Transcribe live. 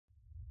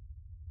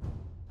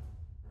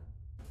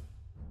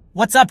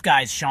What's up,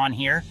 guys? Sean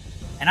here,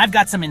 and I've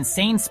got some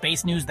insane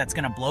space news that's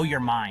gonna blow your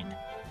mind.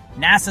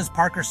 NASA's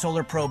Parker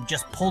Solar Probe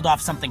just pulled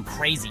off something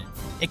crazy.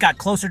 It got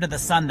closer to the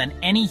sun than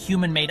any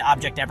human-made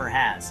object ever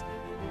has.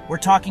 We're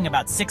talking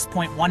about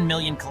 6.1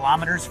 million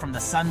kilometers from the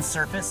sun's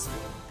surface.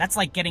 That's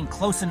like getting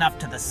close enough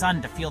to the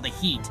sun to feel the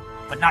heat,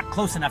 but not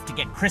close enough to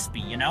get crispy,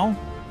 you know?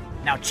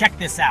 Now check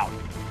this out.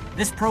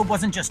 This probe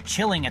wasn't just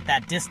chilling at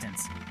that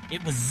distance.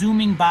 It was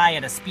zooming by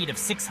at a speed of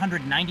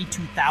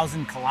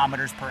 692,000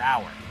 kilometers per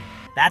hour.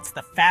 That's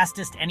the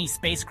fastest any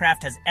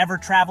spacecraft has ever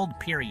traveled,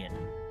 period.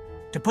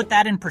 To put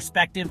that in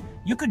perspective,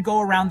 you could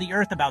go around the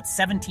Earth about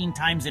 17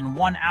 times in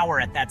 1 hour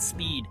at that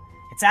speed.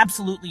 It's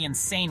absolutely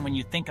insane when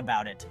you think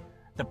about it.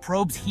 The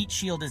probe's heat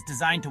shield is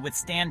designed to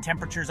withstand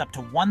temperatures up to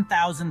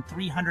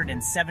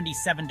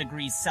 1,377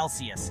 degrees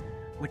Celsius,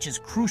 which is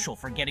crucial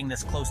for getting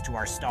this close to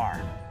our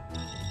star.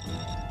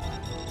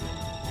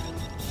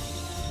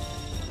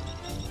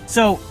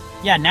 So,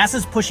 yeah,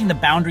 NASA's pushing the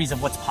boundaries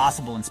of what's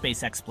possible in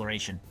space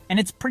exploration, and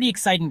it's pretty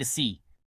exciting to see.